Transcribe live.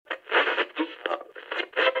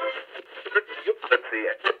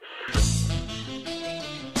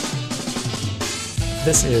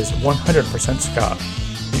This is 100% Ska,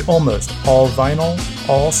 the almost all vinyl,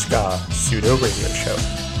 all ska pseudo radio show,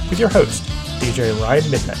 with your host, DJ Ride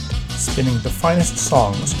Midnight, spinning the finest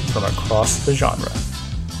songs from across the genre.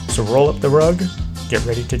 So roll up the rug, get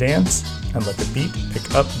ready to dance, and let the beat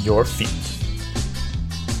pick up your feet.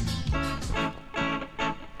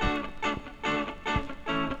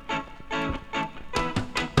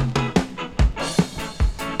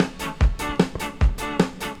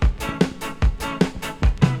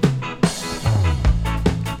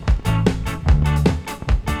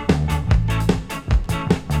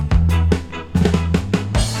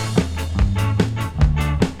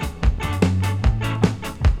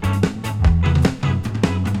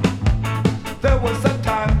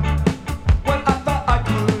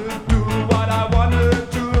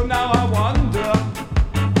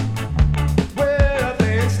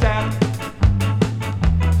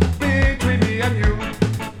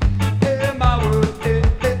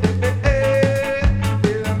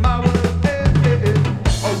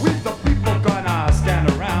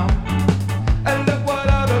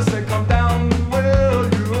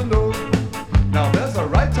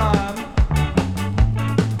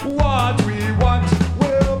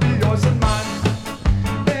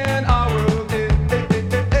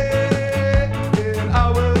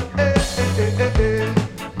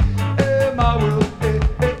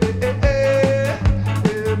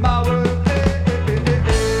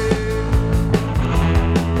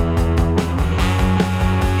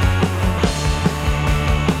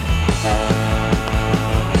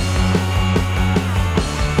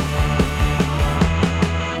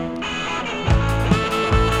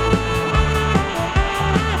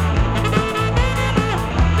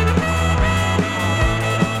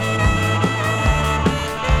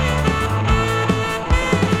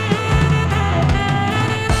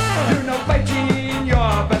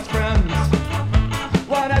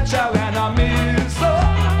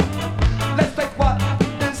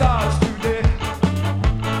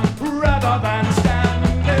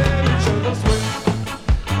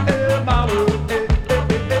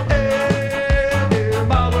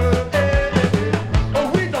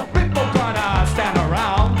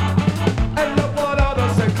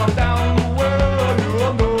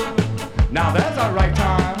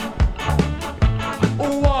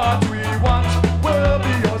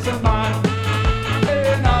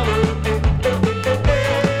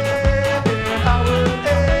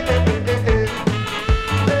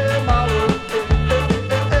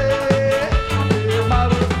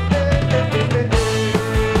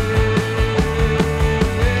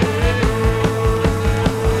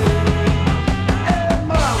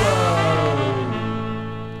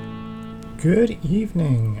 Good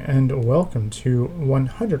evening and welcome to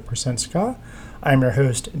 100% Ska. I'm your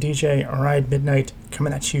host, DJ Ride Midnight,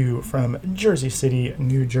 coming at you from Jersey City,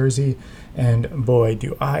 New Jersey. And boy,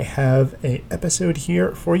 do I have an episode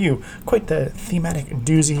here for you. Quite the thematic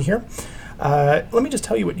doozy here. Let me just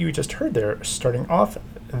tell you what you just heard there. Starting off,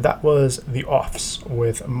 that was The Offs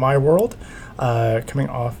with My World, coming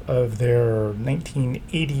off of their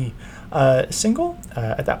 1980 single.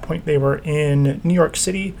 At that point, they were in New York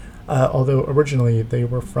City, although originally they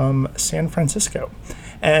were from San Francisco.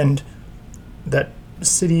 And that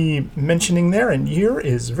city mentioning there and year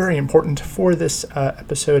is very important for this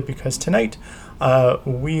episode, because tonight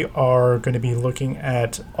we are going to be looking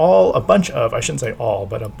at a bunch of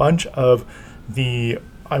the,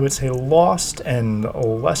 I would say, lost and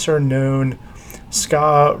lesser known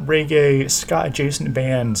ska, reggae, ska adjacent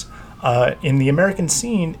bands in the American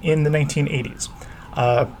scene in the 1980s.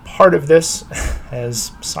 Part of this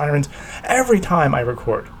has sirens. Every time I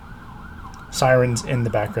record, sirens in the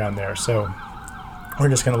background there. So we're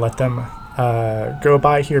just going to let them go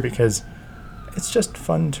by here, because it's just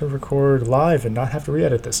fun to record live and not have to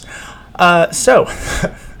re-edit this. So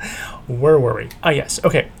where were we? Yes.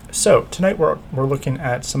 Okay. So tonight we're looking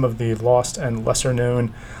at some of the lost and lesser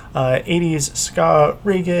known 80s ska,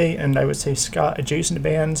 reggae, and I would say ska adjacent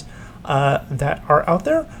bands that are out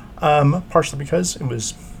there. Partially because it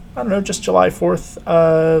was, just July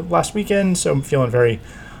 4th last weekend, so I'm feeling very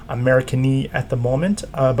American-y at the moment.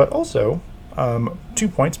 But also, 2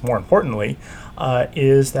 points more importantly,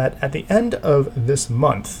 is that at the end of this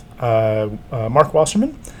month, Mark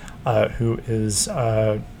Wasserman, who is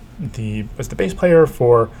was the bass player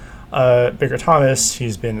for Bigger Thomas,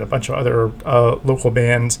 he's been in a bunch of other local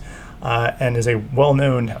bands, and is a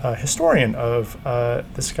well-known historian of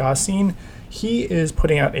the ska scene. He is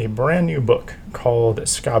putting out a brand new book called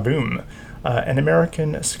Ska Boom, an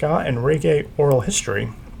American ska and reggae oral history,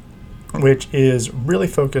 which is really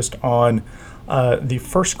focused on the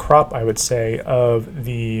first crop, I would say, of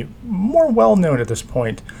the more well-known at this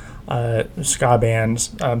point ska bands,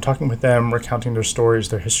 talking with them, recounting their stories,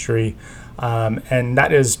 their history, and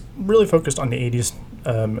that is really focused on the 80s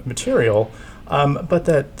material. But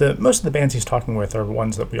that the most of the bands he's talking with are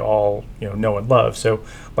ones that we all know and love. So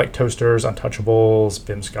like Toasters, Untouchables,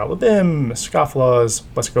 Bim Ska La Bim, Scofflaws,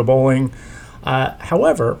 Let's Go Bowling.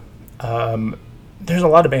 However, there's a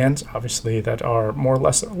lot of bands, obviously, that are more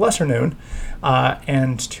lesser known,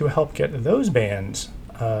 and to help get those bands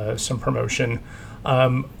some promotion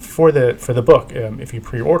for the book, if you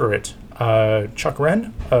pre-order it, Chuck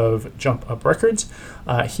Wren of Jump Up Records,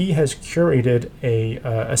 he has curated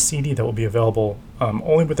a CD that will be available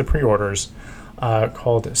only with the pre-orders,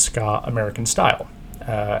 called Ska American Style,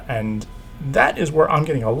 and that is where I'm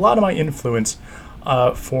getting a lot of my influence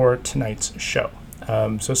for tonight's show.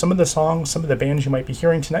 So some of the songs, some of the bands you might be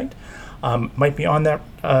hearing tonight might be on that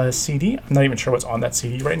CD. I'm not even sure what's on that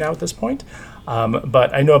CD right now at this point,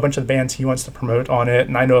 but I know a bunch of the bands he wants to promote on it,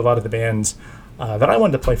 and I know a lot of the bands that I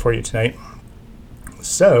wanted to play for you tonight.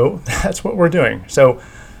 So that's what we're doing. So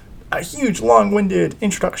a huge, long-winded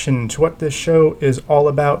introduction to what this show is all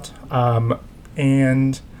about, but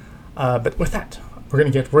with that, we're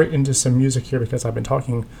going to get right into some music here because I've been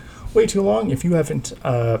talking way too long. If you haven't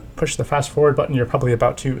pushed the fast forward button, you're probably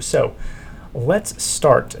about to. So let's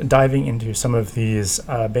start diving into some of these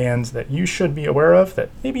bands that you should be aware of that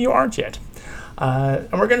maybe you aren't yet.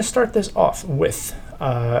 And we're going to start this off with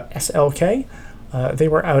SLK. They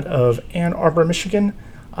were out of Ann Arbor, Michigan.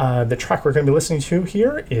 The track we're going to be listening to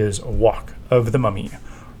here is Walk of the Mummy,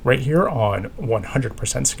 right here on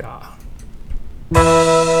 100% Ska.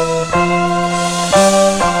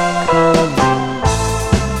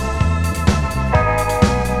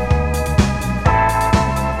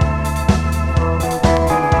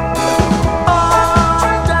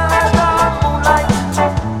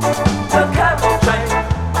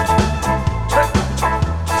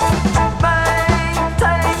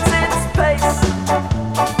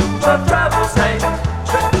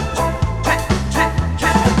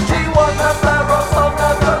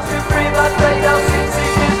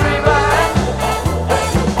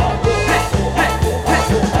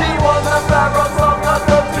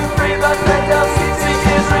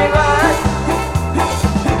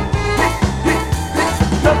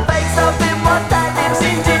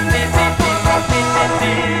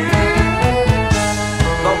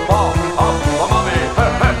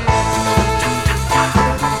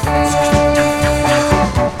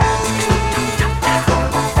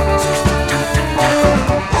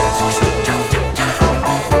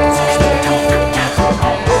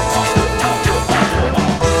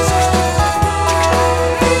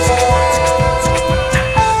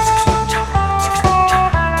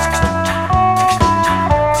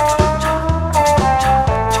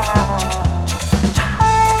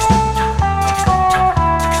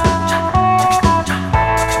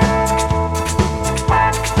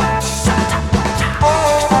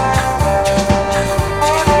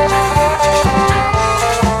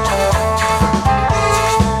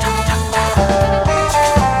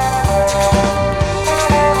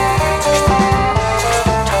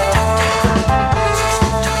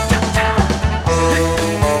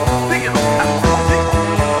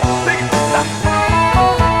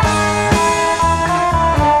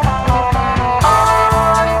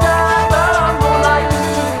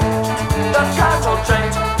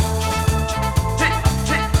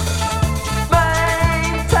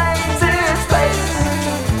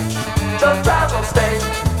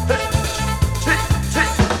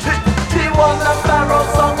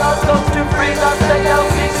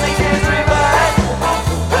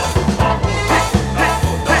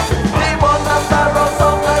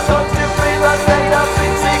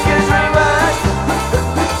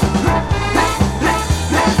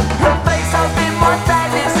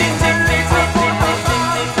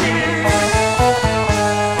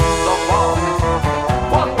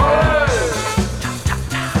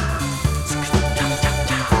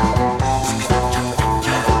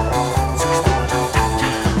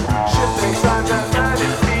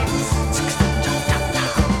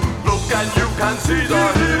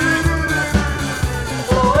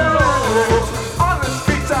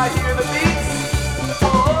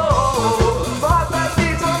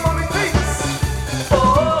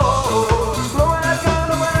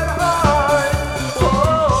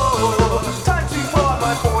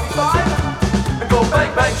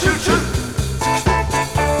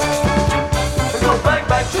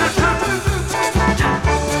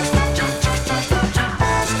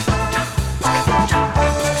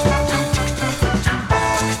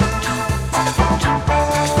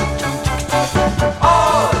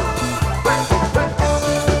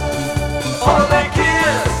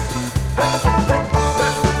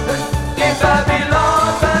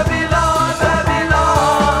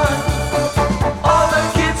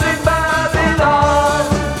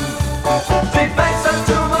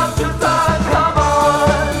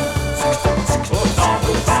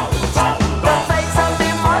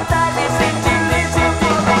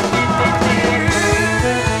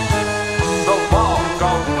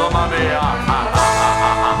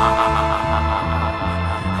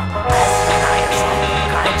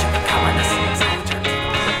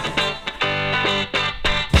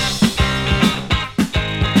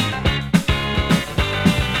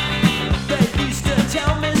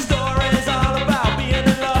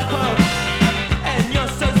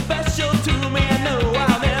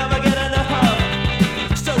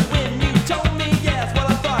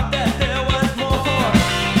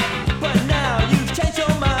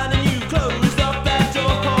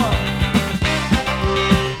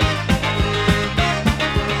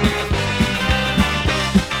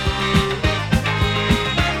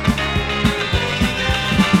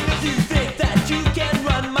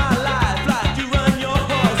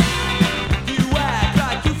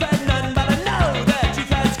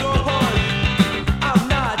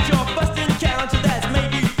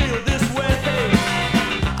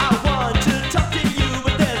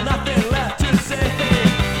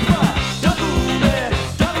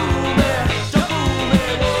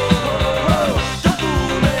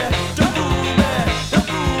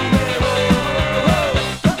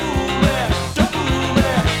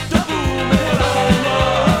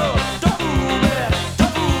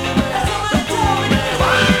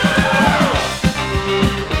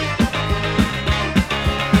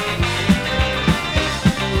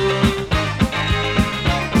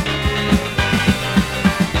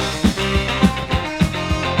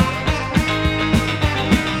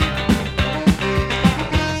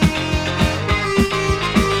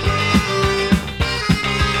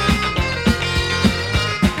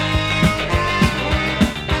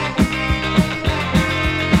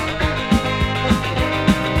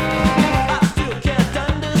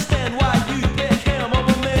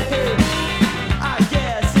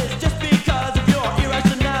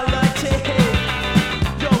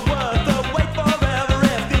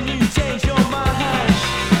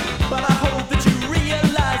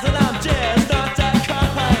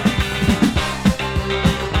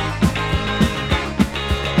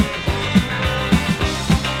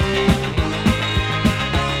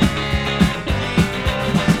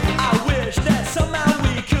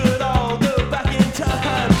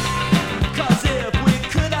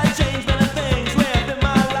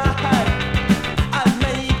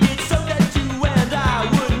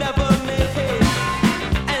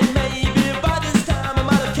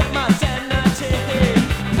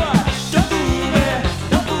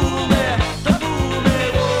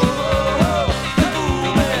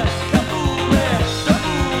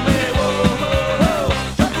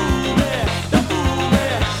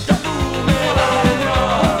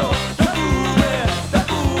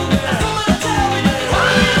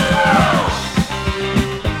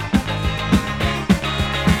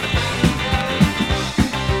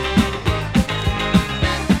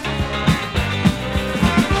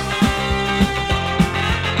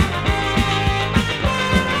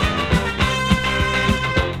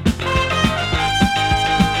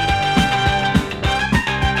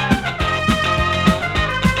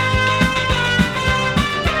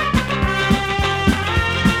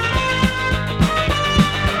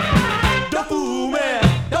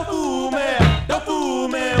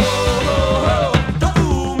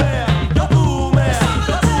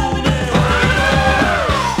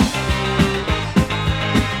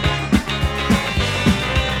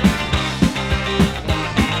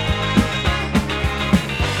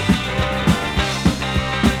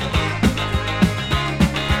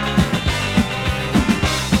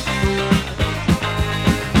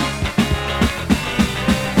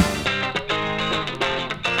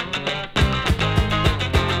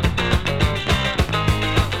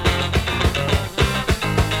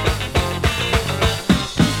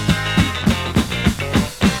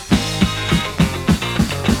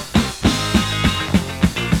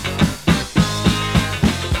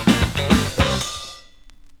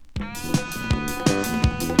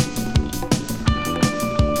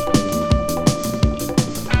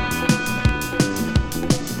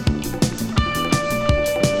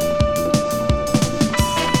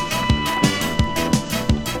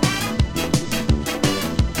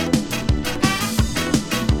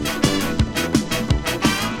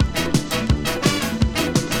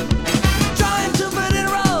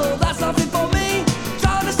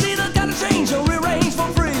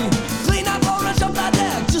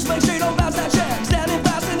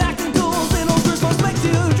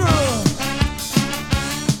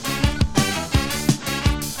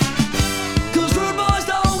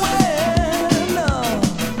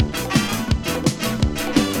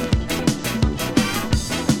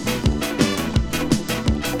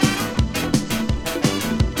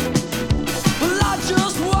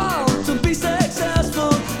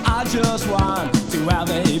 you have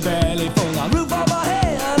a belly full of roof over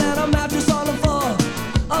head and a mattress on the floor.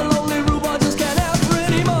 A lonely rude boy just can't answer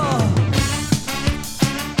anymore.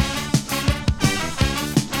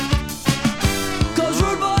 'Cause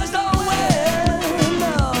rude boys don't win,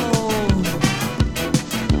 no.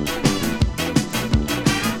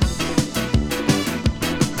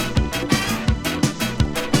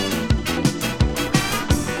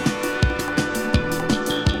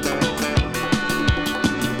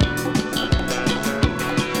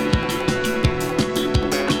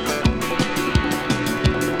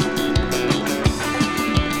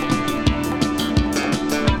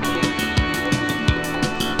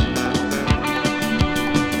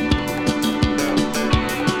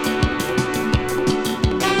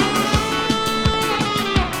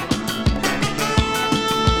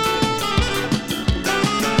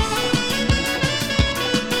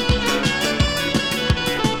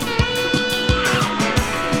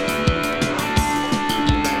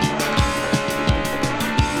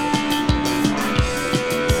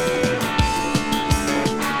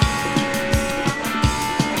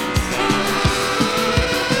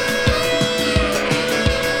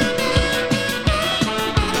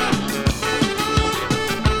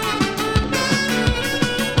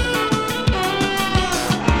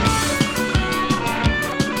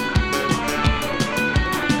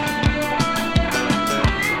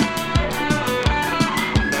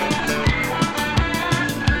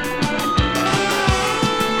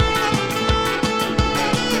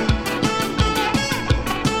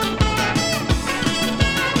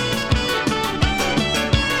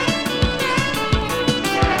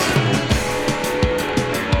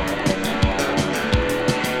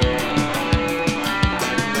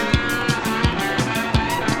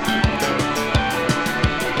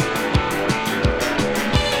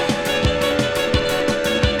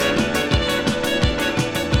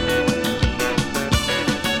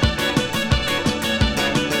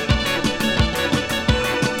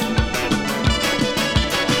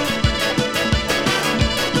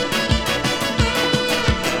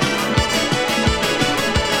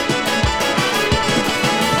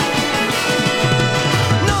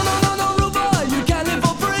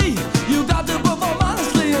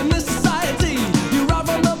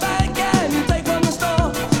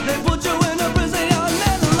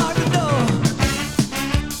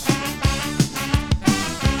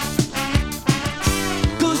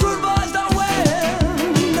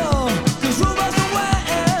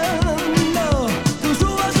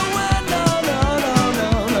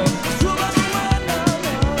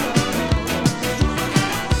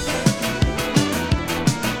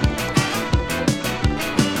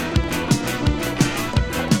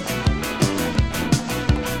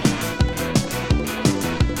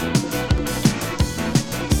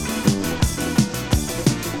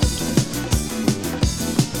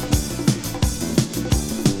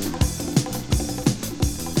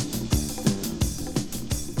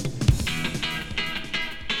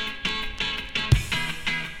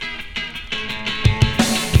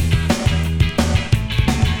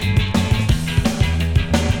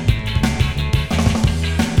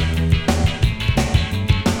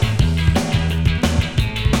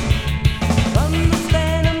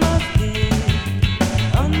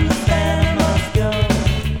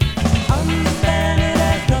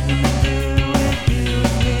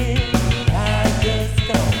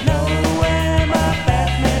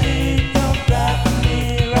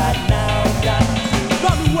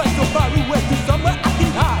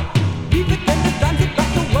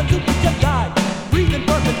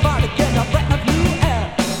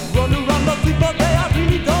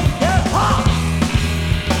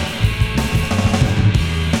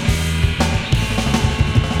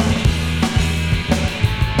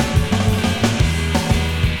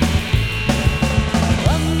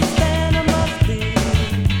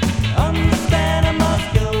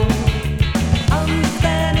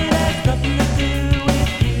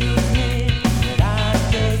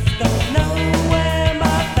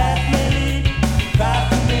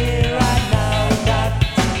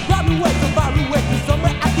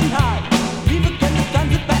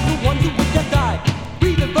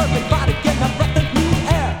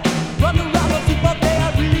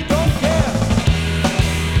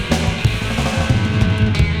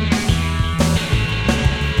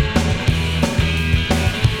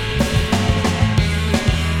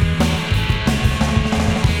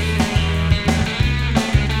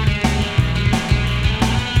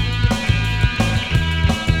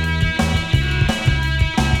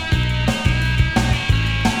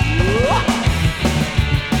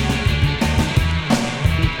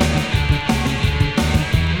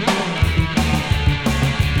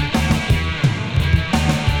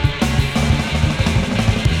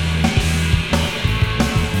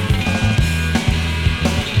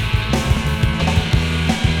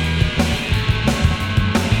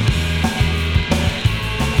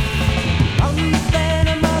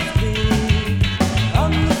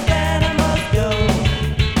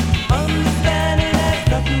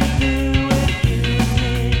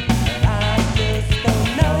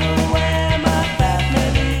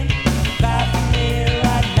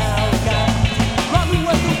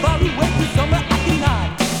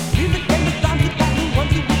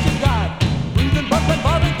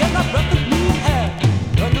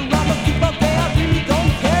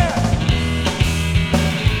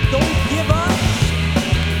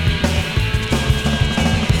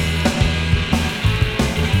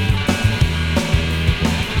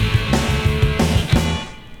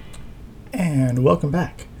 welcome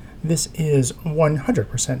back. This is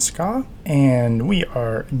 100% Ska, and we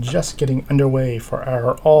are just getting underway for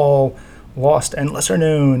our all lost and lesser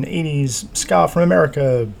known 80s Ska from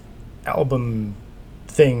America album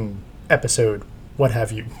thing, episode, what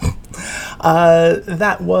have you.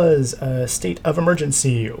 That was State of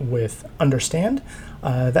Emergency with Understand.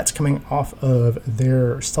 That's coming off of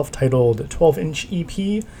their self-titled 12-inch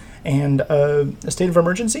EP, and A State of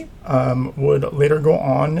Emergency would later go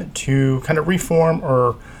on to kind of reform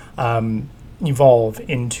or evolve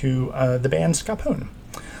into the band Scapone.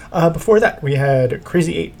 Before that, we had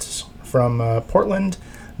Crazy Eights from Portland.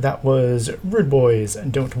 That was Rude Boys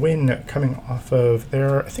Don't Win, coming off of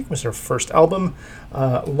their, I think it was their first album,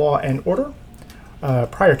 Law and Order.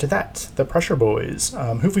 Prior to that, the Pressure Boys,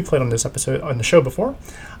 who we played on this episode on the show before.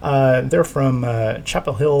 They're from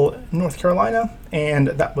Chapel Hill, North Carolina, and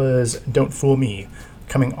that was Don't Fool Me,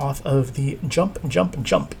 coming off of the Jump Jump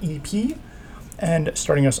Jump EP. And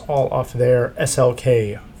starting us all off there,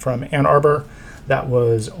 SLK from Ann Arbor. That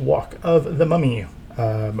was Walk of the Mummy,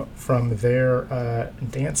 from their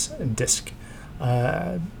Dance Disc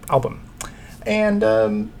album.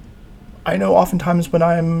 And I know oftentimes when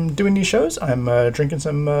I'm doing these shows, I'm drinking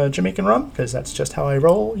some Jamaican rum, because that's just how I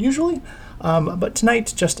roll usually. But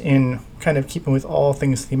tonight, just in kind of keeping with all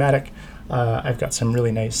things thematic, I've got some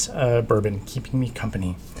really nice bourbon keeping me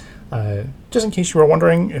company. Just in case you were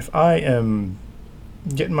wondering if I am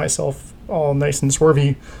getting myself all nice and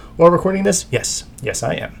swervy while recording this, yes,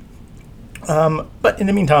 I am. But in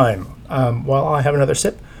the meantime, while I have another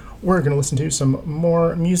sip, we're going to listen to some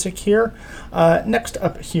more music here. Next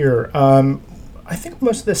up here, I think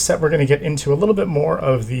most of this set we're going to get into a little bit more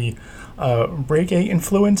of the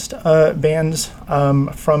reggae-influenced bands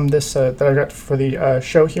from this that I got for the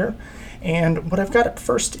show here. And what I've got up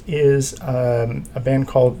first is a band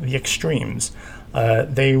called The Extremes.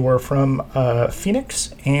 They were from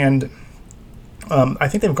Phoenix, and I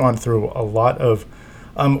think they've gone through a lot of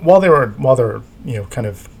while they're kind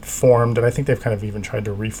of formed, and I think they've kind of even tried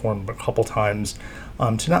to reform a couple times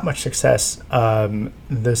to not much success.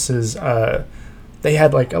 This is they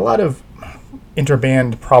had like a lot of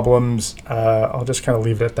interband problems. I'll just kind of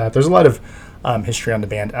leave it at that. There's a lot of history on the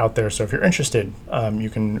band out there, so if you're interested, you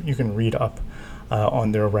can read up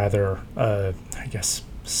on their rather I guess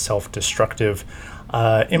self-destructive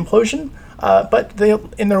implosion. But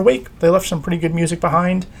in their wake, they left some pretty good music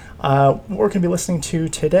behind. What we're going to be listening to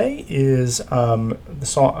today is the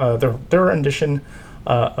song, their rendition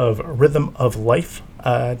of "Rhythm of Life."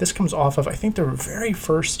 This comes off of, I think, their very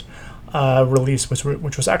first release, which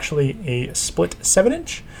was actually a split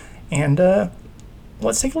 7-inch. And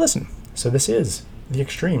let's take a listen. So this is The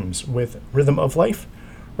Extremes with "Rhythm of Life,"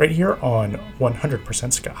 right here on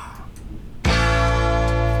 100% Ska.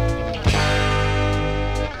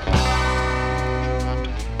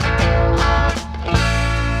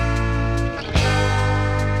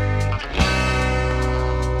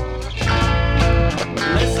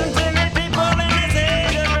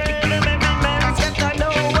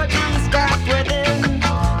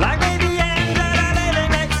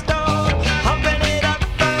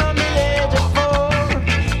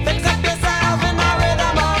 Fix up yourself in the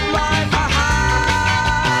rhythm of life.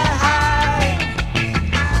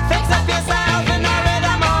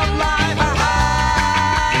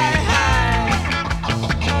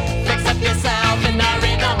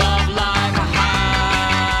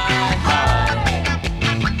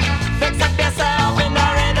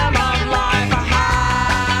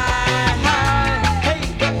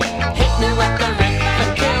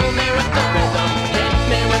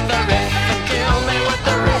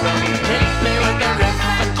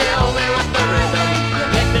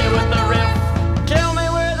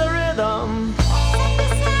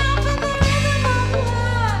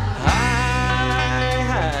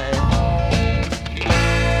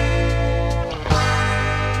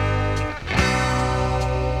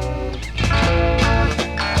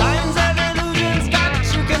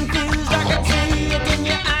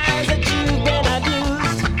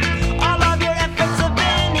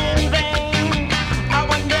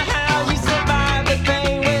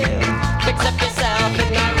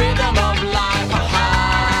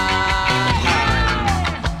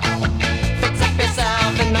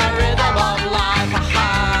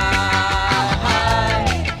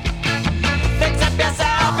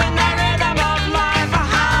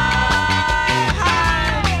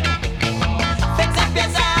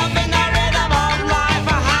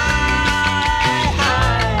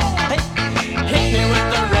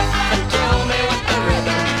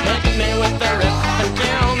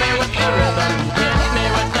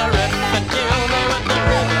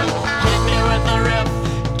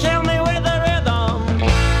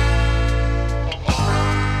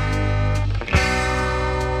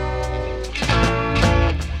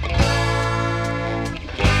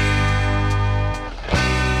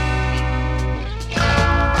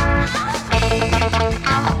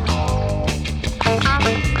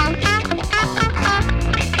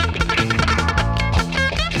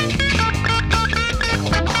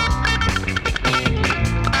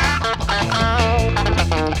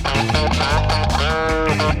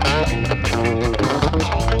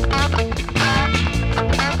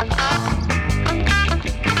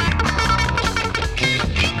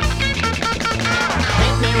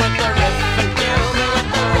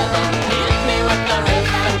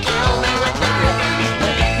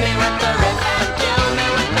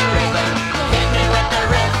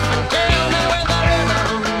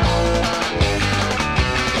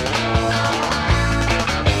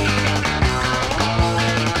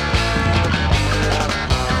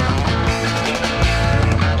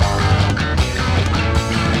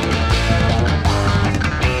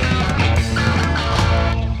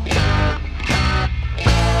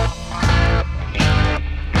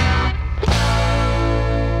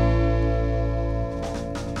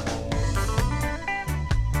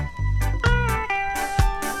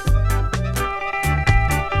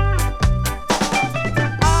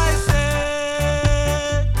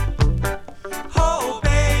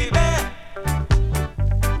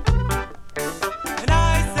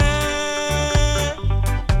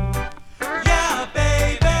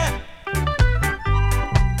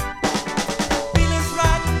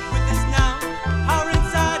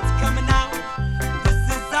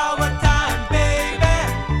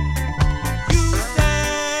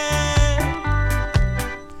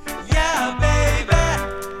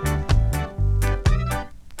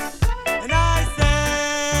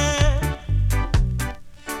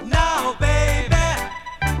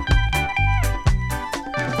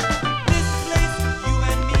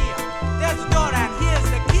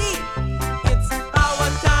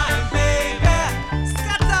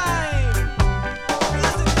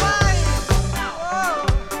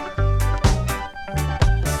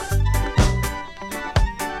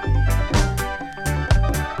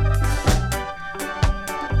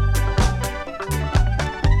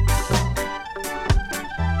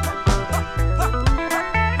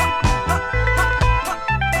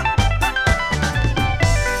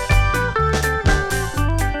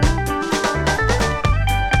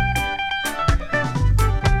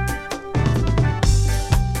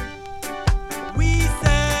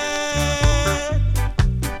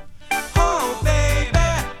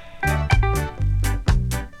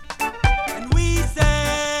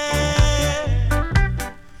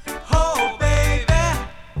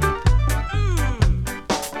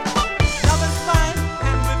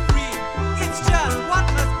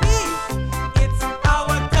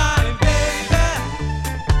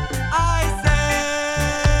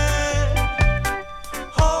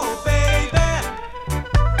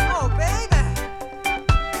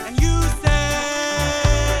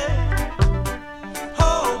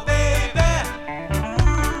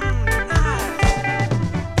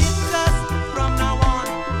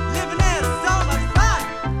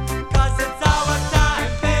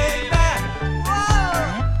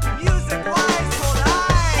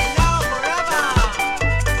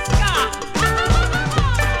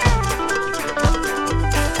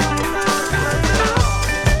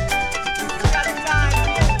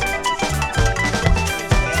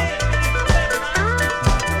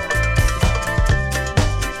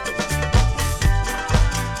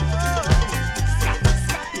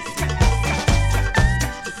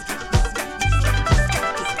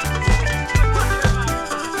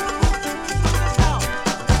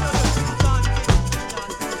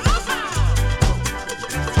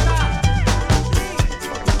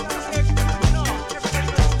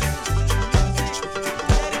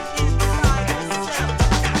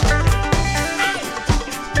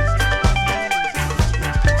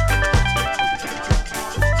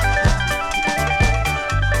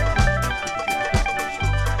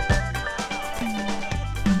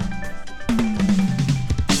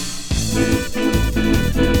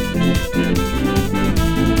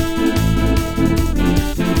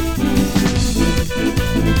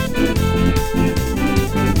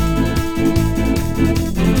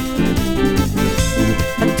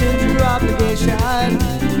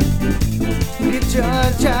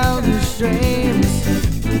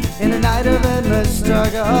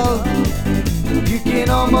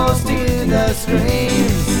 almost hear the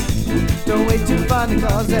screams. Don't wait to find the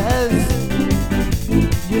causes.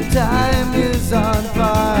 Your time is on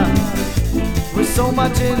fire with so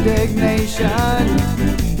much indignation,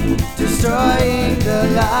 destroying the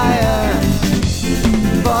liar.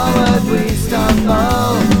 Forward we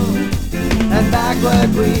stumble and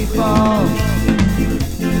backward we fall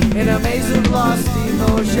in a maze of lost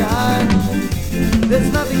emotion. There's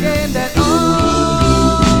nothing gained at all.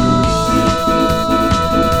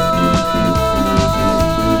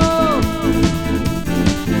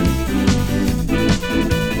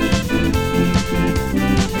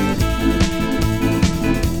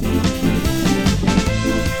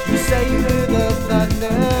 You say you hear the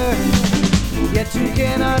thunder, yet you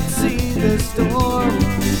cannot see the storm.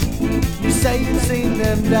 You say you've seen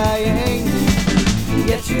them dying,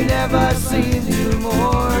 yet you never seem to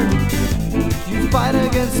mourn. You fight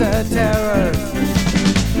against the terror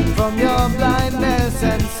from your blindness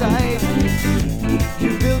and sight.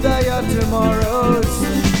 You build all your tomorrows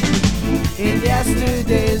in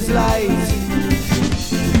yesterday's light.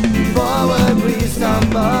 Forward we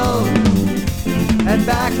stumble and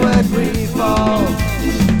backward we fall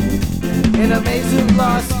in a maze of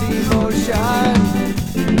lost emotion.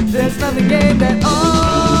 There's nothing gained at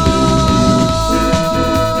all.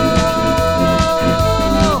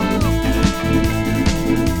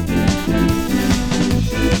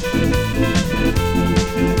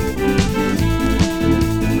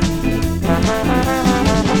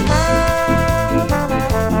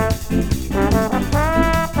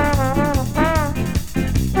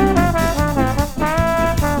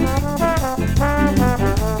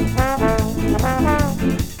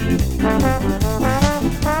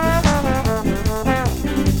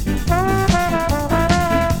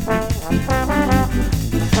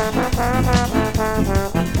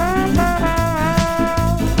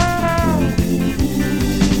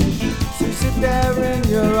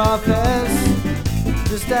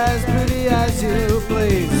 Just as pretty as you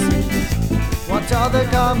please. Watch all the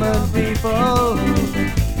common people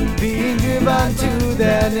being driven to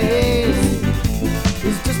their knees.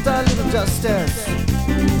 It's just a little justice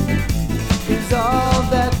is all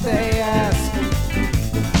that they ask.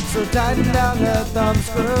 So tighten down the thumb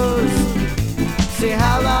screws, see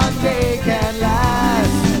how long they can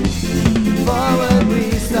last. Forward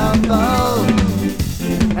we stumble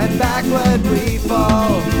and backward we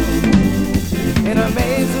fall in a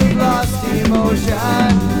maze of lost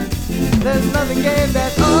emotion. There's nothing gained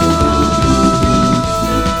at all.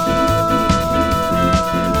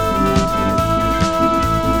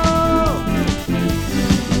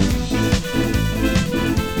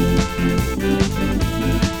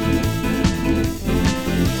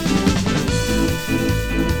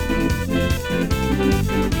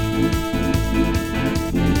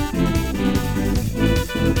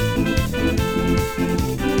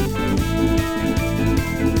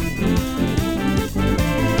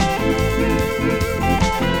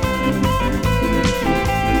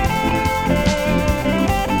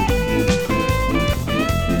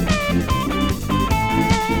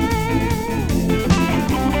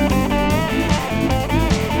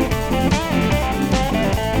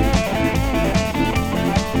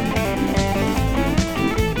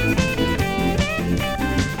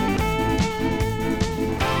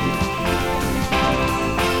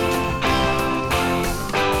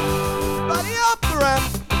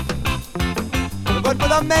 For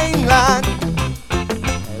the mainland,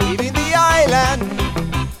 leaving the island.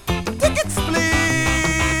 Tickets,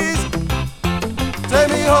 please. Take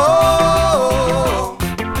me home.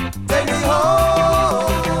 Take me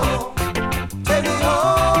home. Take me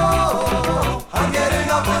home. I'm getting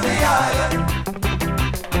up on the island.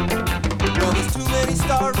 Well, there's too many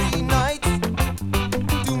starry nights,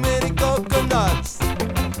 too many coconuts,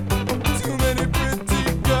 too many pretty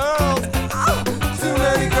girls, too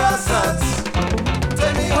many grass huts.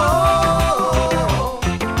 Take me home,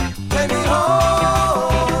 take me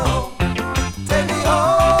home, take me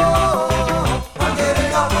home. I'm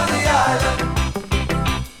getting up on the island.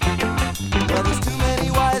 Well, there's too many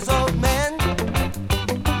wise old men,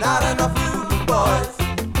 not enough rude boys.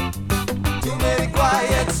 Too many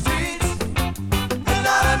quiet streets, and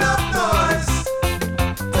not enough noise.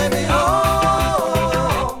 Take me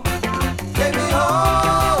home, take me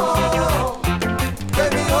home,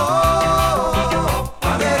 take me home.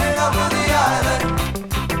 I'm getting up on the island.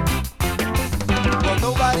 Well,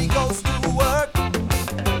 nobody goes to work,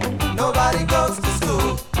 nobody goes to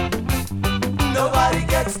school, nobody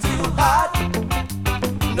gets too hot,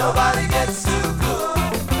 nobody gets too cool,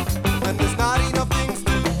 and there's not enough things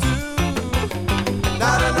to do,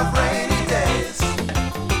 not enough rainy days,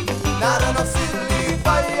 not enough silly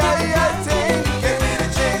fights.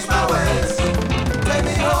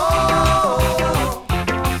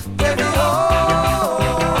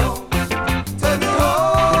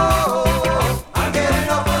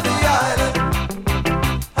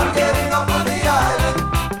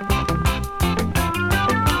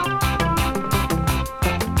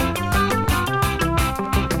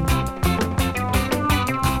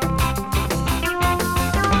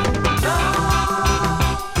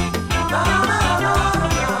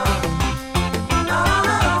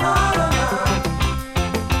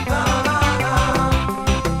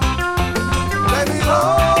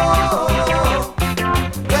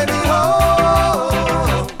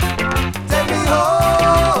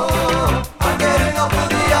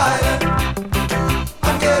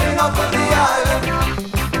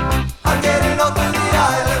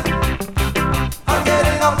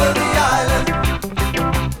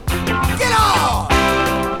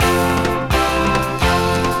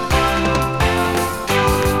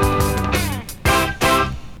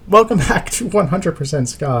 Welcome back to 100%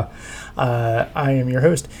 Ska. I am your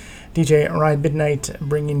host, DJ Ryan Midnight,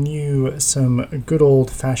 bringing you some good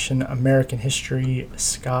old-fashioned American history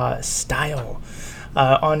ska style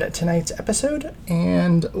on tonight's episode.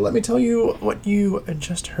 And let me tell you what you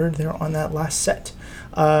just heard there on that last set.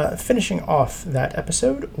 Finishing off that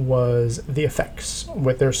episode was The Effects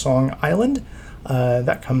with their song Island.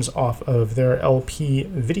 That comes off of their LP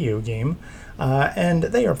video game. And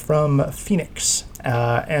they are from Phoenix.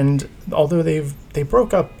 And although they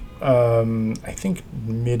broke up, I think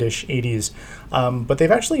mid-ish 80s, but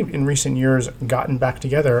they've actually in recent years gotten back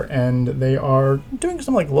together, and they are doing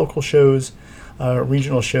some like local shows,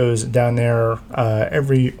 regional shows down there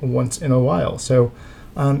every once in a while. So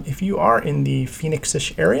if you are in the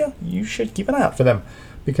Phoenix-ish area, you should keep an eye out for them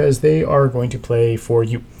because they are going to play for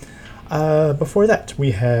you. Before that,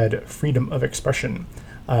 we had Freedom of Expression.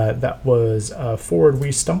 That was Forward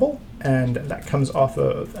We Stumble, and that comes off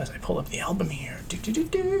of, as I pull up the album here,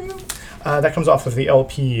 that comes off of the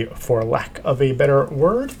LP For Lack of a Better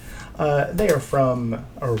Word. They are from,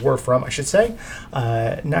 or were from, I should say,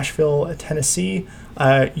 Nashville, Tennessee.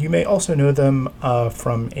 You may also know them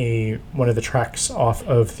from one of the tracks off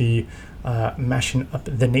of the Mashing Up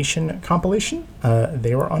the Nation compilation.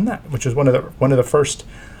 They were on that, which is one of the first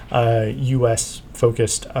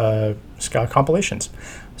U.S.-focused ska compilations.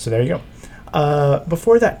 So there you go.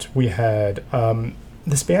 Before that, we had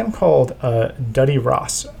this band called Duddy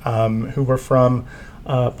Ross, who were from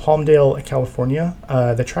Palmdale, California.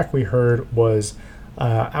 The track we heard was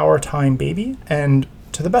Our Time Baby, and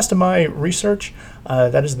to the best of my research,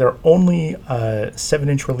 that is their only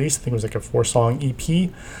 7-inch release. I think it was like a 4-song EP.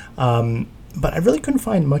 But I really couldn't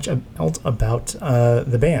find much else about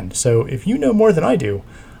the band. So if you know more than I do,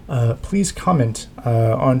 please comment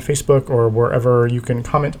on Facebook or wherever you can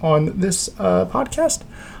comment on this podcast.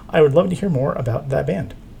 I would love to hear more about that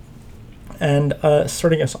band. And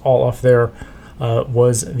starting us all off there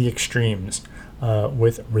was The Extremes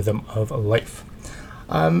with Rhythm of Life.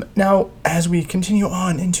 Now, as we continue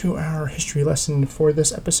on into our history lesson for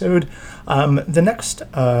this episode, the next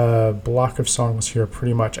block of songs here,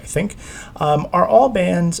 pretty much, I think, are all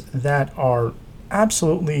bands that are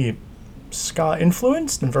absolutely ska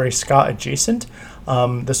influenced and very ska adjacent.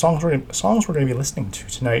 The songs we're going to be listening to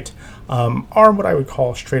tonight are what I would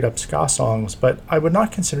call straight up ska songs, but I would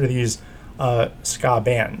not consider these ska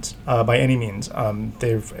bands by any means.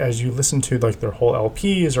 As you listen to like their whole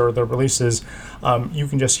LPs or their releases, you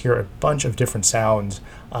can just hear a bunch of different sounds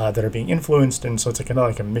that are being influenced, and so it's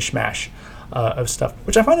like a mishmash of stuff,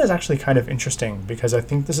 which I find is actually kind of interesting because I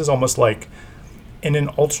think this is almost like in an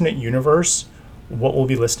alternate universe. What we'll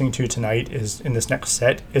be listening to tonight is in this next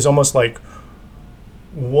set is almost like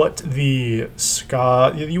what the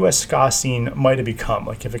U.S. ska scene might have become.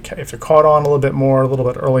 Like if it caught on a little bit more, a little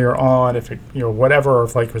bit earlier on, if it, whatever,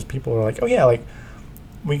 if like was people were like, oh yeah, like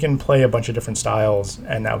we can play a bunch of different styles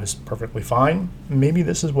and that was perfectly fine. Maybe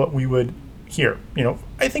this is what we would hear.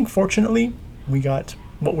 I think fortunately we got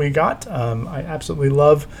what we got. I absolutely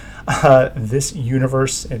love this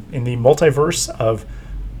universe in the multiverse of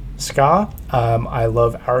ska. I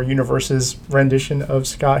love our universe's rendition of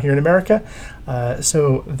ska here in America.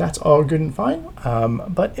 So that's all good and fine.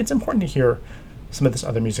 But it's important to hear some of this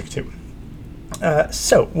other music too.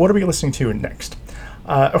 So what are we listening to next?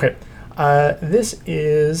 Okay. This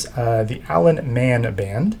is the Alan Mann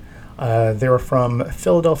Band. They were from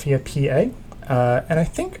Philadelphia, PA. And I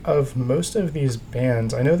think of most of these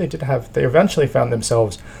bands, I know they eventually found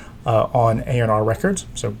themselves on A&R Records.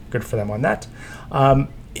 So good for them on that.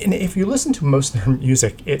 And if you listen to most of their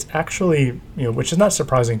music, it's actually, which is not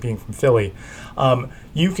surprising being from Philly,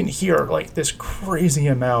 you can hear like this crazy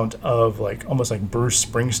amount of like almost like Bruce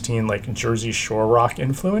Springsteen, like Jersey Shore rock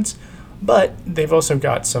influence. But they've also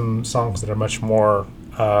got some songs that are much more,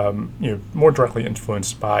 more directly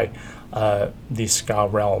influenced by the ska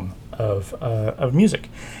realm of music.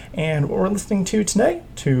 And what we're listening to today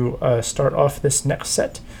to start off this next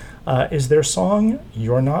set is their song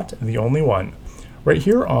 "You're Not the Only One," right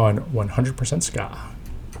here on 100% Ska.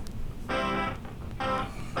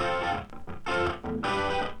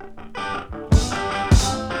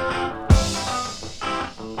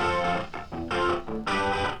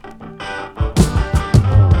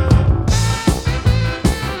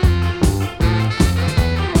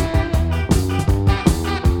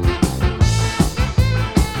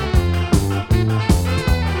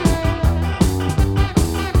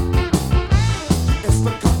 It's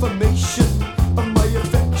the confirmation of my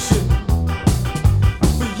affection.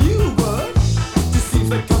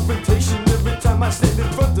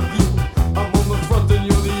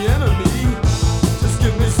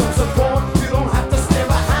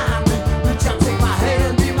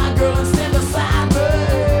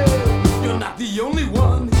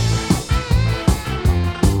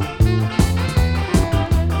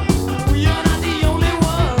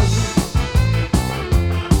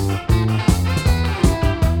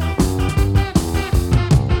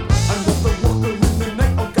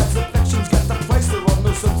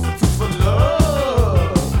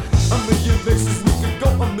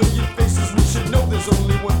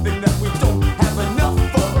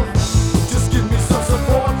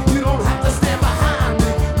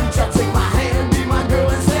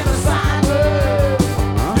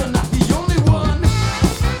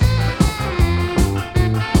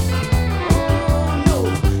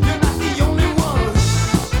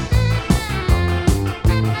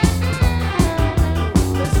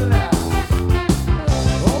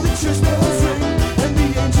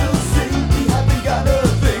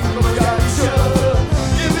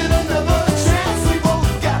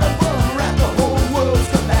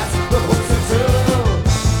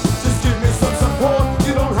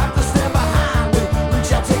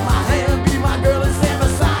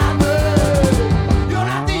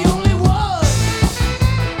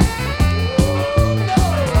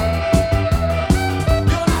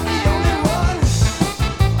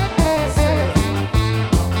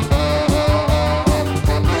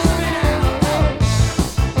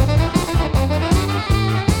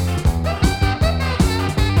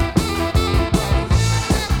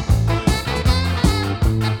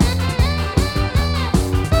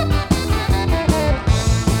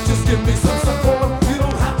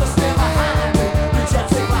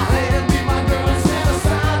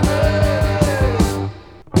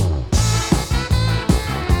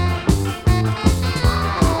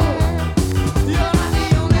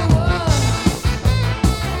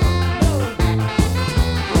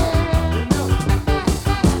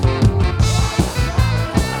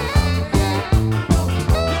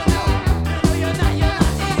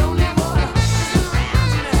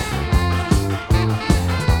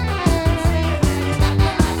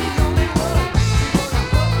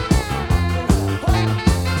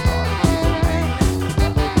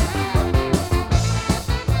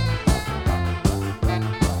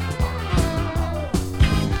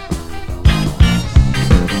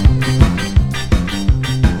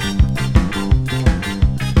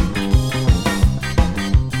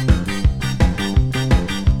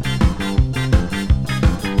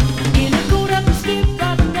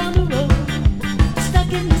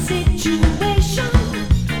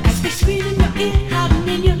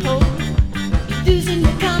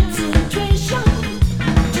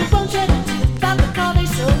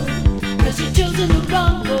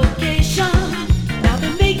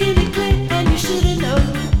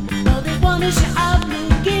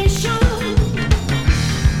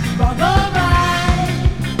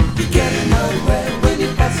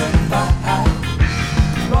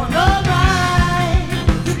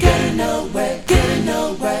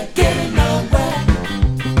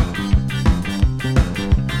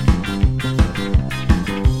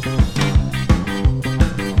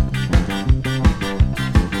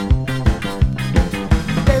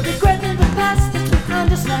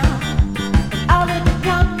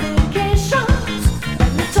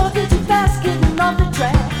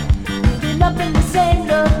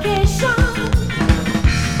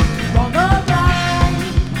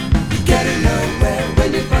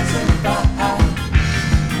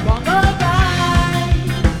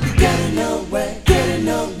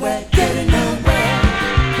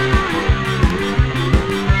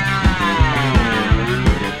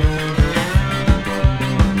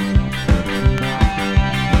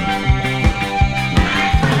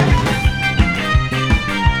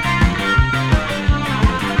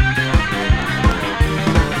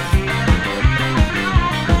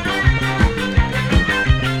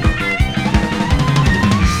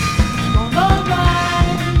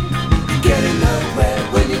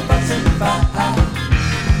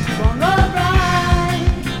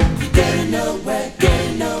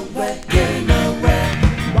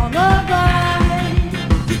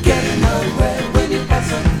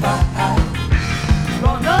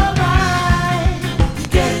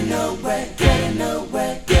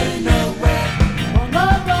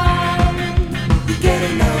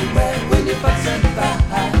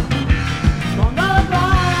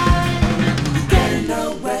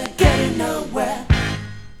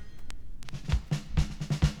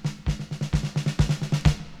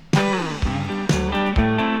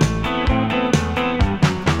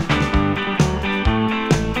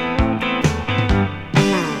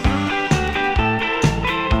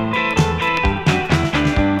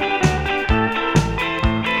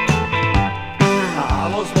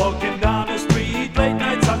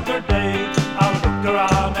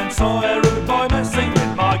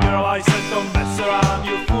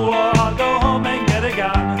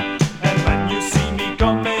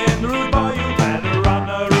 coming, rude boy, you better run,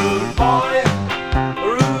 a rude boy,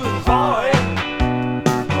 rude boy.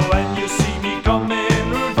 When you see me coming,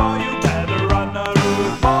 rude boy, you better run, a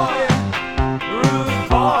rude boy, rude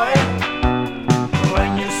boy.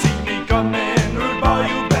 When you see me coming, rude boy,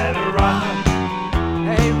 you better run.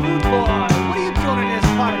 Hey, rude boy, what are you doing in this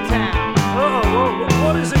part of town? Oh,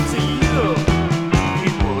 what is it to you? He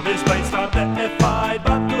pulled his face, started terrified,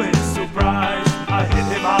 but to his surprise, I hit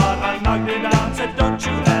him hard, I knocked him down, said don't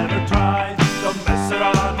you ever try. Don't mess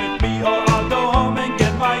around with me or I'll go home and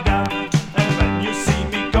get my gun. And when you see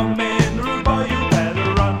me coming, rude boy, you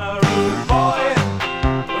better run, a rude boy,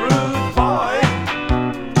 rude boy.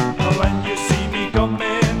 When you see me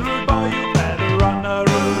coming, rude boy, you better run, a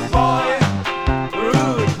rude boy,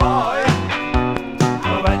 rude boy.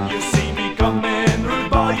 When you see me coming, rude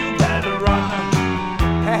boy, you better run.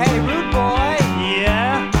 Hey, rude boy,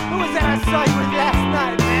 Yeah? who was that I saw you with last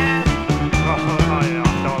night, man? I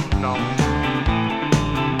don't know.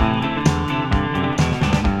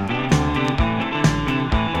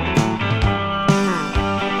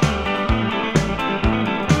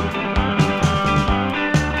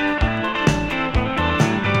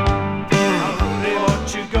 Rudy,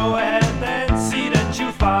 won't you go ahead and see that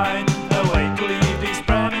you find a way to leave these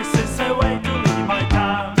premises, a way to leave my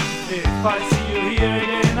town. If I see you here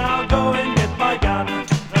again, I'll go and get my gun.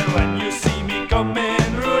 And when you see me coming,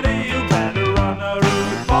 Rudy, you better run, a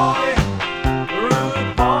rude boy,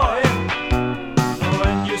 rude boy.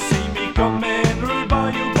 When you see me coming, rude boy,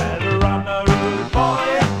 you better run, a rude boy,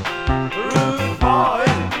 rude boy.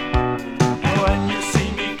 When you see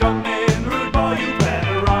me coming, rude boy, you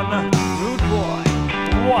better run. Rude boy,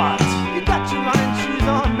 What? you got your running shoes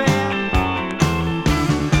on, man?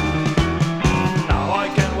 Now I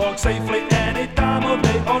can walk safely any time of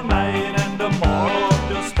day or night. And the moral of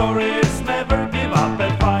the story is never give up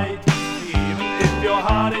and fight. Even if your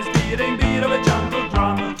heart is beating beat of a jungle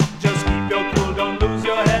drum, just keep your cool, don't lose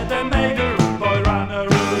your head and make a rude boy run, a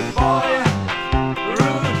rude boy,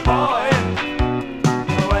 rude boy.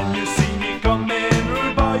 When you see me coming,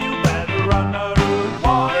 rude boy, you better run, a rude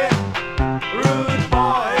boy, rude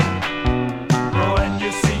boy. When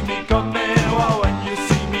you see me coming, oh, when you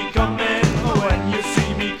see me coming, when you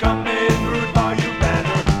see me coming, rude boy, you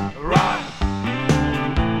better run.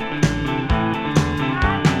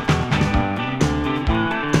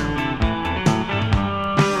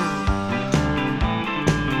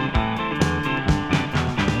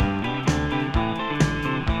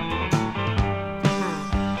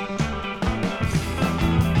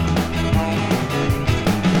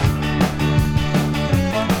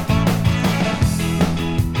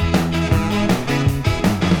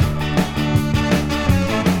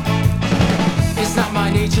 It's not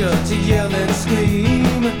my nature to yell and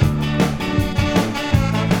scream.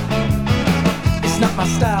 It's not my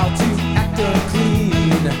style to act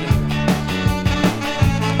unclean.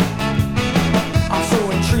 I'm so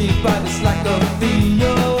intrigued by this lack of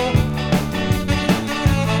feel.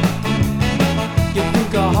 You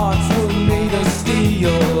think our hearts were made of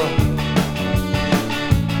steel?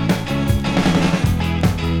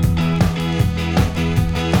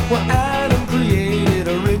 Well, Adam created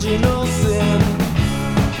original sin,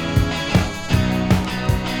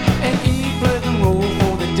 and Eve played the role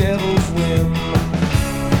for the devil's whim.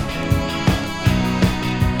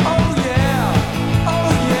 Oh yeah,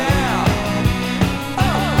 oh yeah,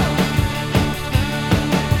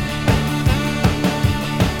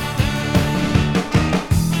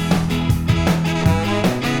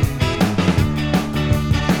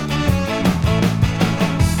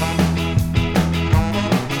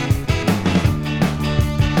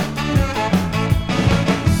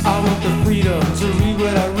 I want the freedom to read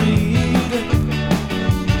what I read.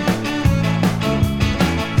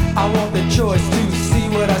 I want the choice to see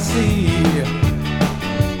what I see.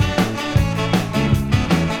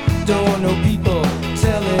 Don't want no people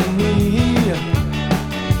telling me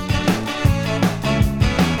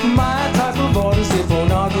my type of art is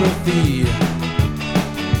pornography.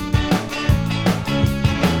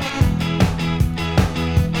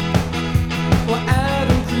 Well,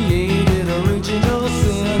 Adam created original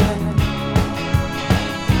sin.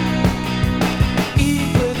 Eve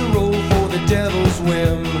played the role for the devil's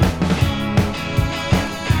whim.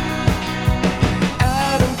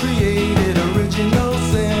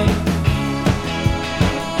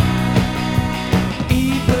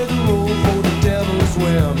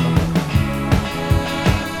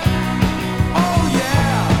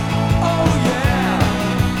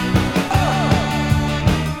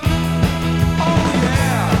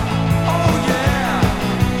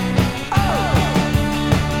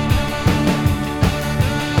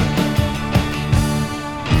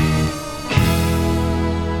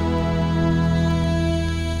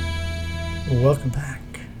 Welcome back.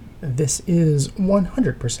 This is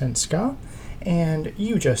 100% Ska, and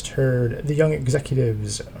you just heard the Young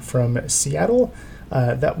Executives from Seattle.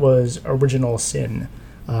 That was Original Sin,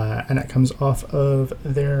 and that comes off of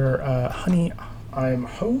their Honey, I'm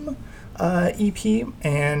Home EP,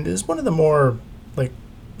 and is one of the more like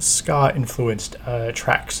ska-influenced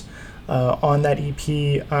tracks on that EP.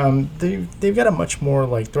 They've got a much more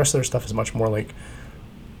like, the rest of their stuff is much more like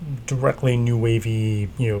directly new wavy,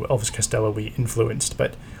 Elvis Costello-y influenced,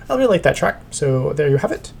 but I really like that track, so there you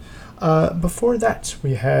have it. Before that,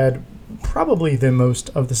 we had probably the most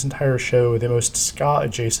of this entire show, the most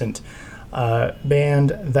ska-adjacent band.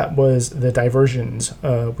 That was the Diversions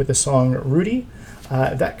with the song Rudy.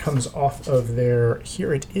 That comes off of their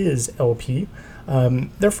Here It Is LP.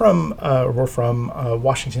 They're from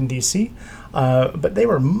Washington, D.C., but they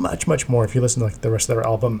were much more, if you listen to like the rest of their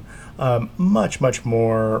album, much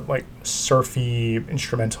more like surfy,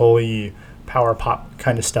 instrumental-y, power pop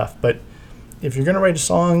kind of stuff. But if you're going to write a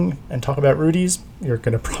song and talk about Rudy's, you're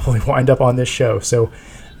going to probably wind up on this show. So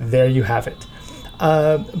there you have it.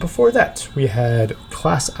 Before that, we had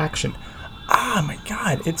Class Action. Ah, my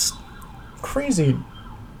God, it's crazy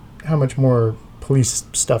how much more police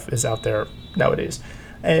stuff is out there nowadays.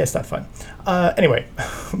 It's not fun. Anyway,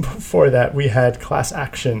 before that, we had Class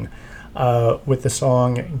Action with the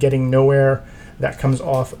song Getting Nowhere. That comes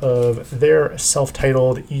off of their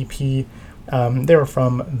self-titled EP. They're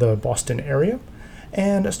from the Boston area.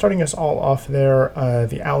 And starting us all off there,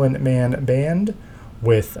 the Alan Mann Band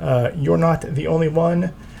with You're Not the Only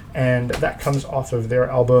One. And that comes off of their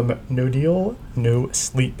album No Deal, No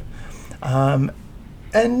Sleep.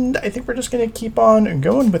 And I think we're just going to keep on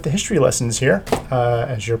going with the history lessons here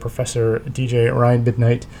as your professor, DJ Ryan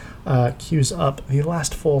Midnight, cues up the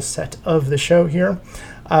last full set of the show here.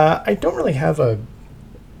 I don't really have a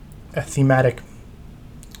thematic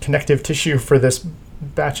connective tissue for this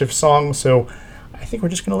batch of songs, so I think we're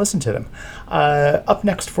just going to listen to them. Up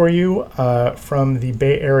next for you from the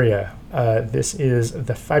Bay Area, this is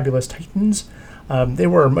the Fabulous Titans. They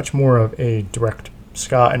were much more of a direct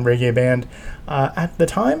ska and reggae band at the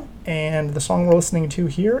time, and the song we're listening to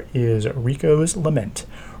here is Rico's Lament,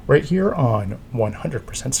 right here on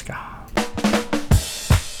 100% Ska.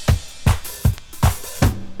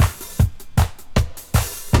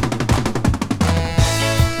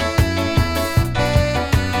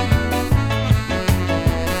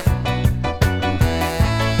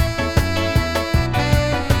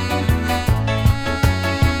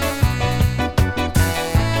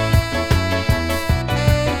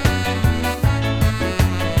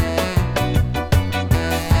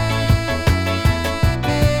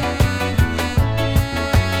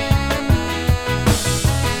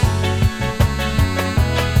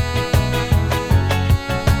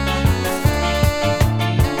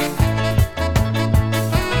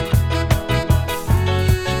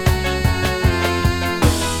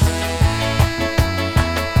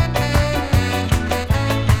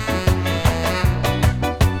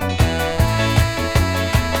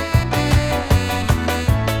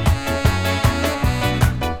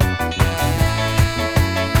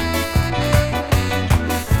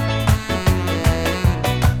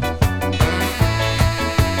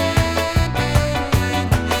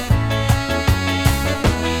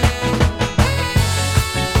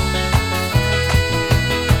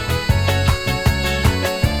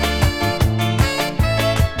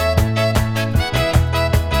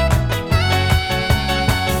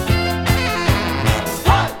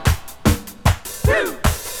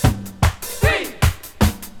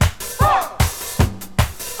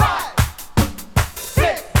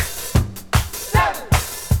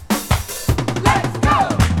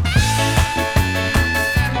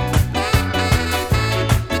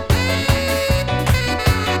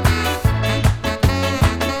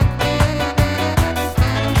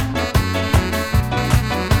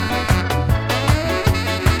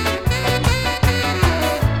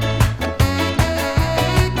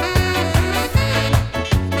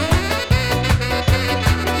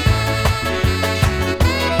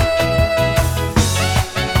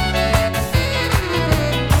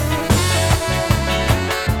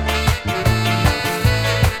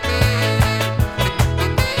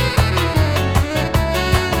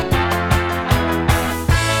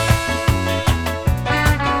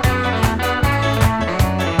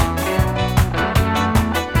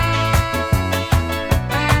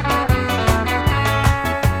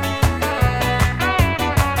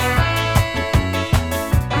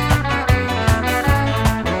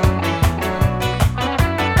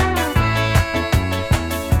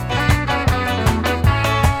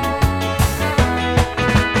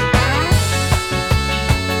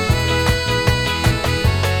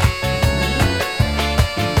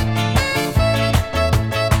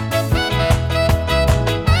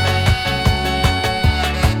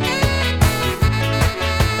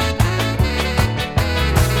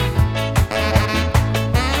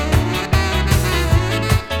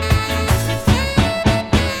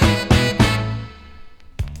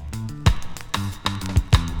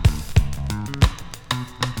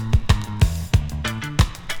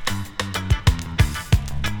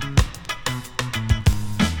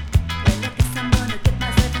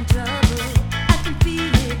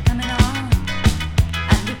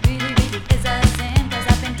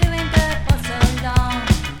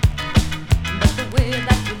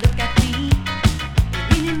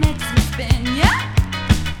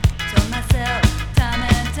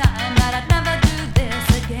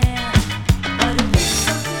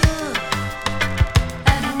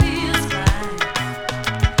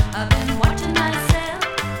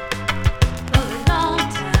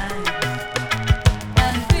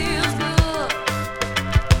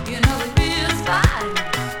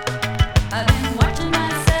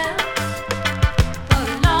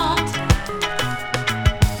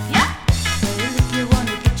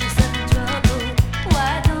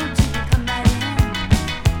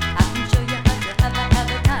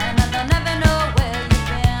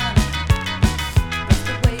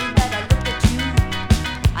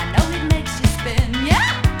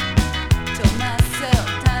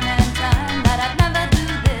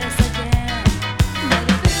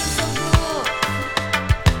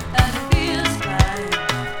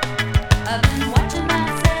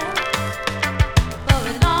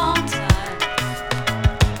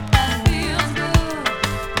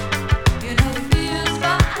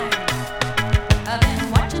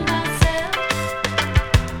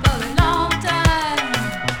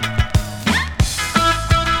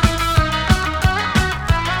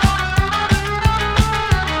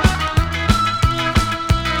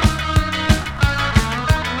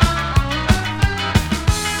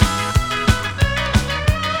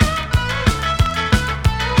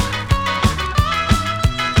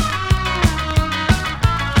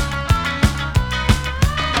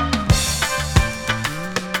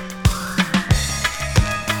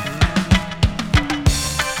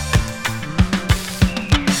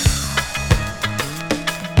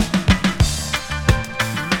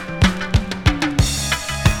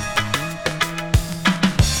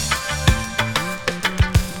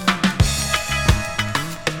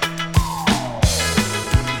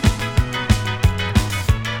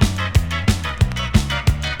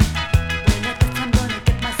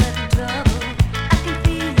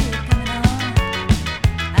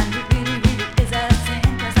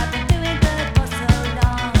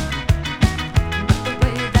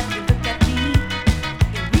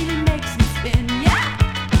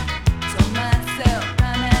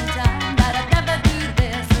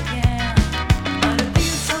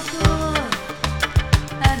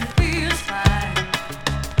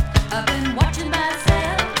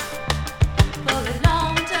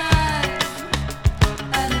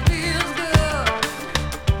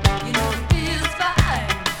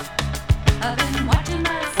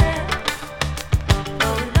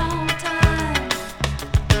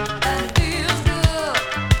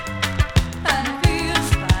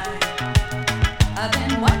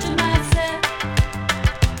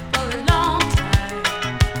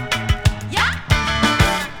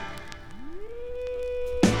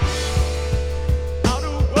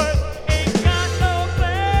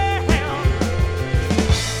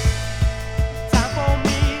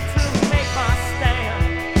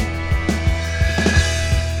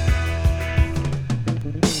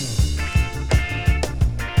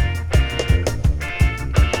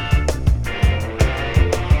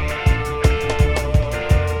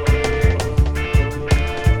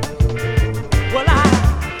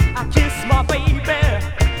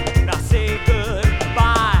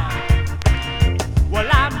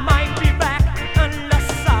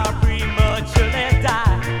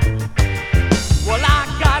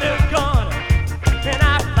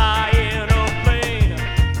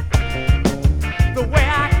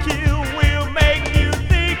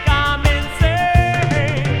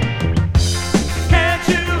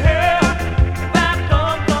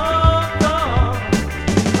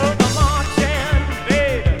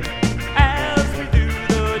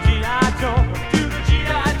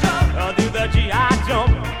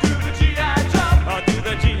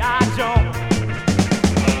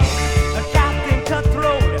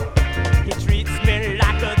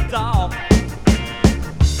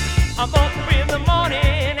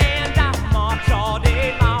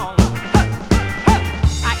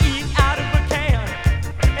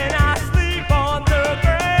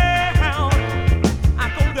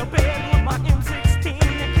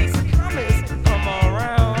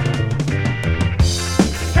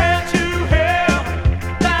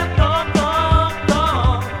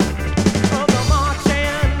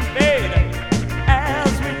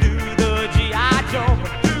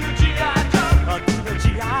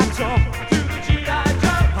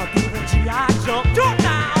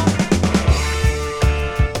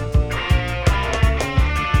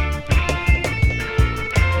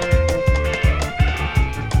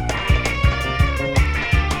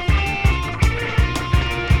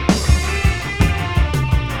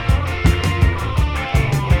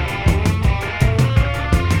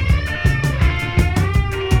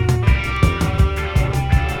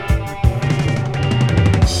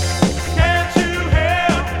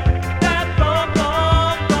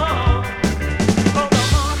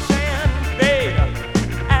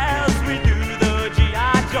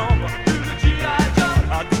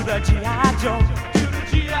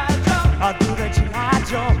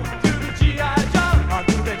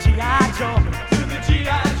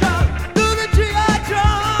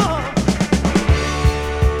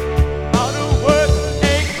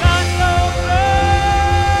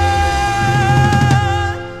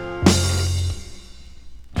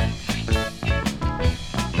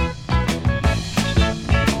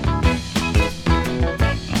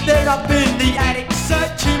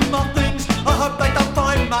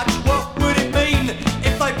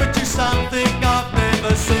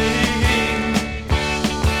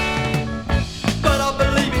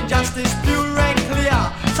 Justice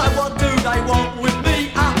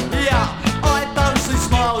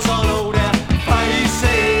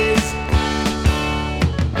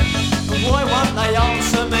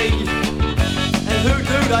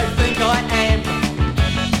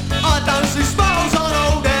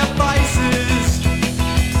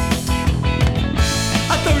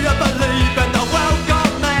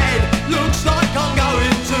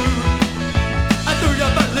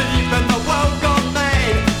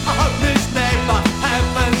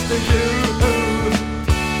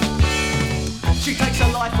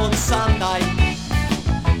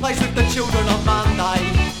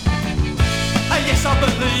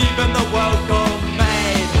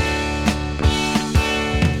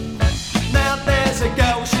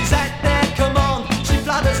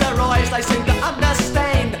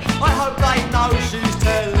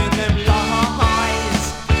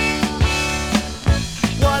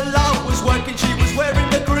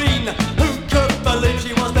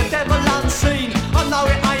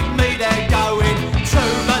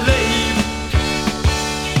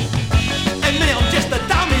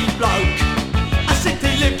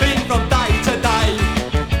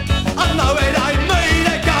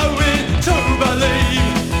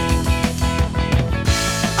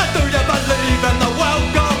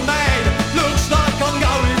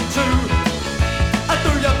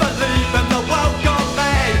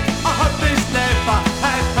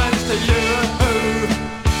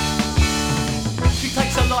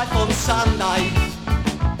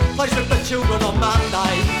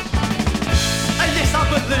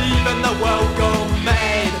believe in the world gone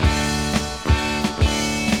mad.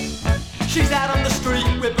 She's out on the street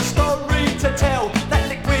with a story to tell. That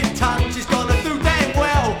liquid tongue she's gonna do damn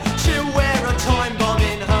well. She'll wear a time bomb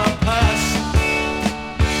in her purse.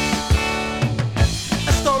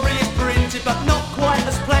 A story is printed but not quite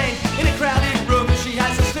as planned. In a crowded room she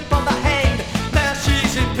has a slip on the hand. Now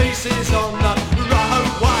she's in pieces on the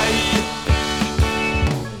roadway.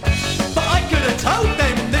 But I could have told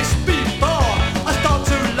them this before. I start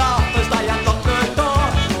to laugh as they unlock the door,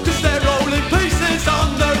 'cause they're all in pieces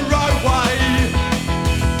on the roadway.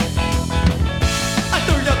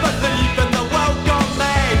 Do you believe in the world gone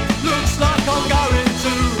mad? Looks like I'm going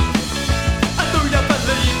to. Do you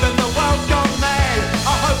believe in the world gone mad?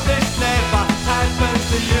 I hope this never happens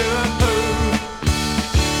to you.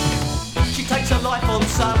 She takes her life on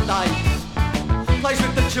Sunday, plays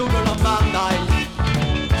with the children on Monday.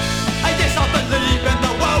 And yes, I believe in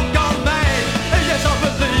the world gone mad. And yes, I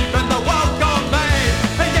believe in the world gone mad.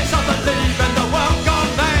 And yes, I believe in the world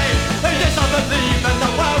gone mad. And yes, I believe in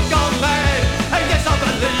the world gone mad. And yes, I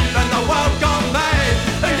believe in the world gone mad.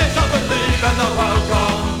 And yes, I believe in the world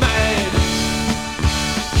gone mad.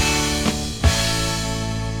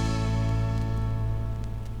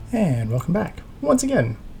 And welcome back. Once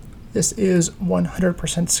again, this is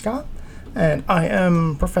 100% Ska, and I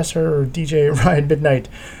am Professor DJ Ryan Midnight,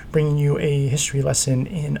 bringing you a history lesson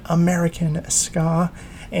in American Ska.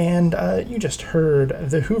 And you just heard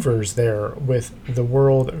the Hoovers there with The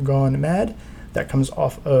World Gone Mad. That comes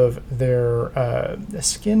off of their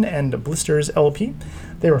Skin and Blisters LP.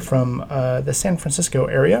 They were from the San Francisco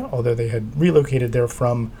area, although they had relocated there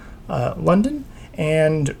from London.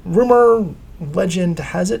 And legend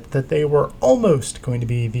has it that they were almost going to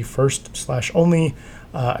be the first/only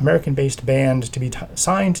American-based band to be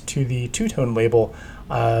signed to the Two-Tone label,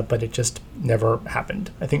 but it just never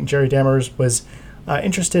happened. I think Jerry Dammers was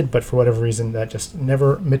interested, but for whatever reason, that just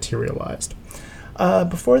never materialized.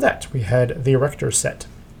 Before that, we had the Erector Set.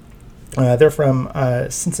 They're from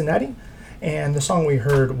Cincinnati, and the song we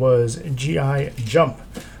heard was G.I. Jump,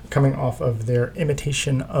 coming off of their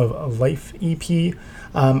Imitation of Life EP.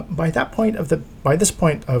 By this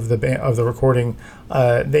point of the recording,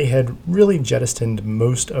 they had really jettisoned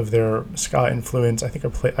most of their ska influence. I think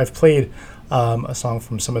I've played a song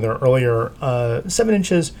from some of their earlier 7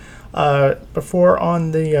 inches before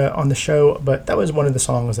on the show, but that was one of the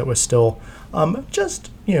songs that was still just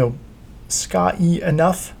ska-y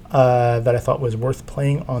enough that I thought was worth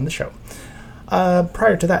playing on the show.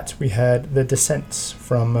 Prior to that, we had the Descents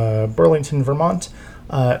from Burlington, Vermont.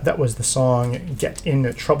 That was the song Get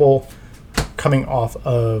in Trouble, coming off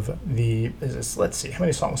of let's see, how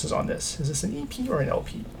many songs is on this? Is this an EP or an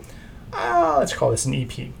LP? Let's call this an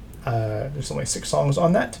EP. There's only 6 songs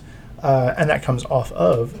on that, and that comes off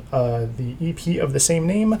of the EP of the same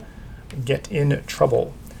name, Get in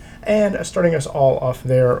Trouble. And starting us all off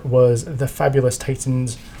there was the Fabulous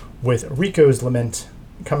Titans with Rico's Lament,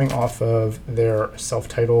 coming off of their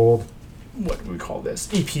self-titled, what do we call this,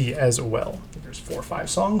 EP as well. I think there's 4 or 5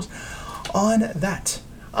 songs on that.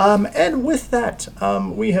 And with that,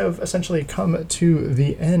 we have essentially come to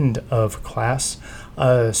the end of class.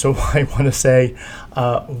 So I want to say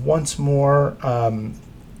once more,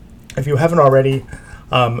 if you haven't already,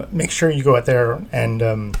 make sure you go out there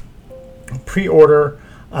and pre-order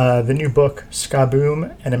the new book, Ska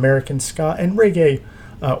Boom, An American Ska and Reggae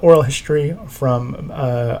Oral History from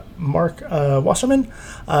Mark Wasserman.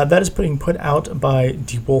 That is being put out by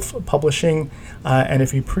DeWolf Publishing. And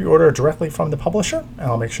if you pre-order directly from the publisher, and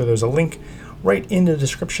I'll make sure there's a link right in the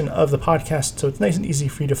description of the podcast, so it's nice and easy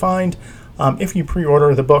for you to find. If you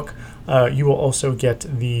pre-order the book, you will also get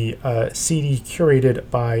the CD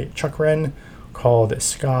curated by Chuck Wren called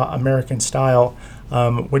Ska American Style,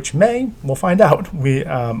 which we'll find out.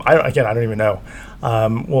 I don't even know.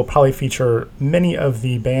 Will probably feature many of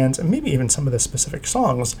the bands and maybe even some of the specific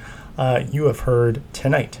songs you have heard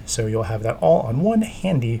tonight. So you'll have that all on one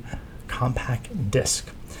handy compact disc.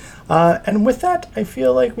 And with that, I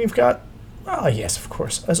feel like we've got, yes, of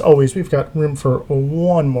course, as always, we've got room for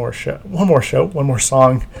one more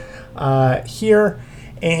song here.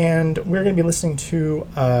 And we're going to be listening to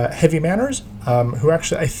Heavy Manners, who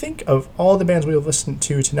actually, I think of all the bands we'll listen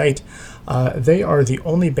to tonight, they are the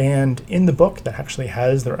only band in the book that actually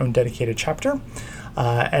has their own dedicated chapter.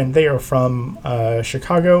 And they are from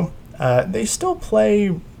Chicago. They still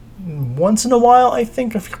play once in a while, I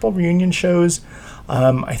think, a couple of reunion shows.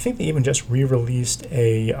 I think they even just re-released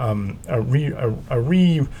a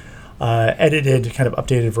edited, kind of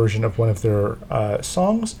updated version of one of their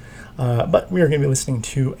songs. But we are going to be listening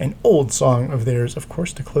to an old song of theirs, of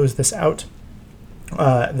course, to close this out.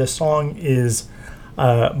 The song is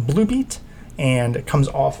Blue Beat, and it comes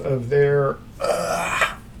off of their...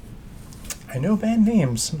 I know band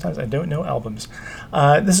names. Sometimes I don't know albums.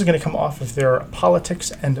 This is going to come off of their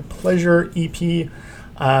Politics and Pleasure EP.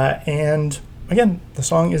 And again, the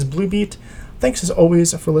song is Blue Beat. Thanks as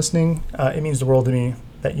always for listening. It means the world to me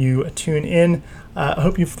that you tune in. I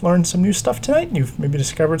hope you've learned some new stuff tonight. You've maybe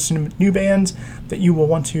discovered some new bands that you will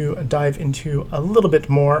want to dive into a little bit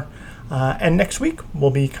more. And next week,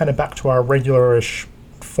 we'll be kind of back to our regular-ish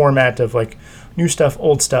format of like new stuff,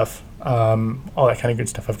 old stuff, all that kind of good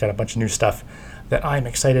stuff. I've got a bunch of new stuff that I'm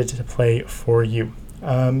excited to play for you.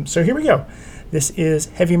 So here we go. This is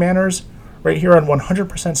Heavy Manners right here on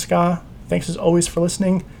 100% Ska. Thanks as always for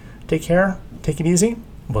listening. Take care. Take it easy.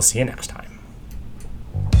 We'll see you next time.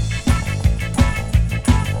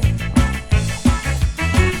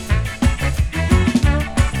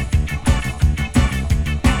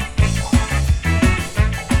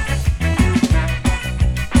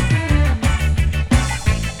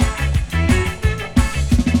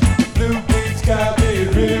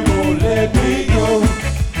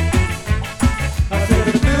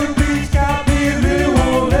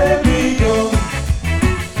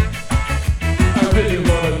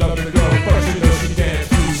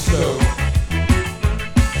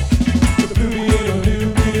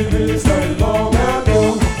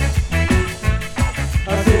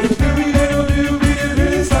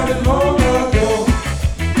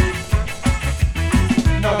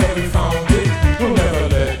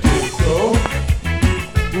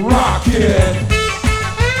 Rock it!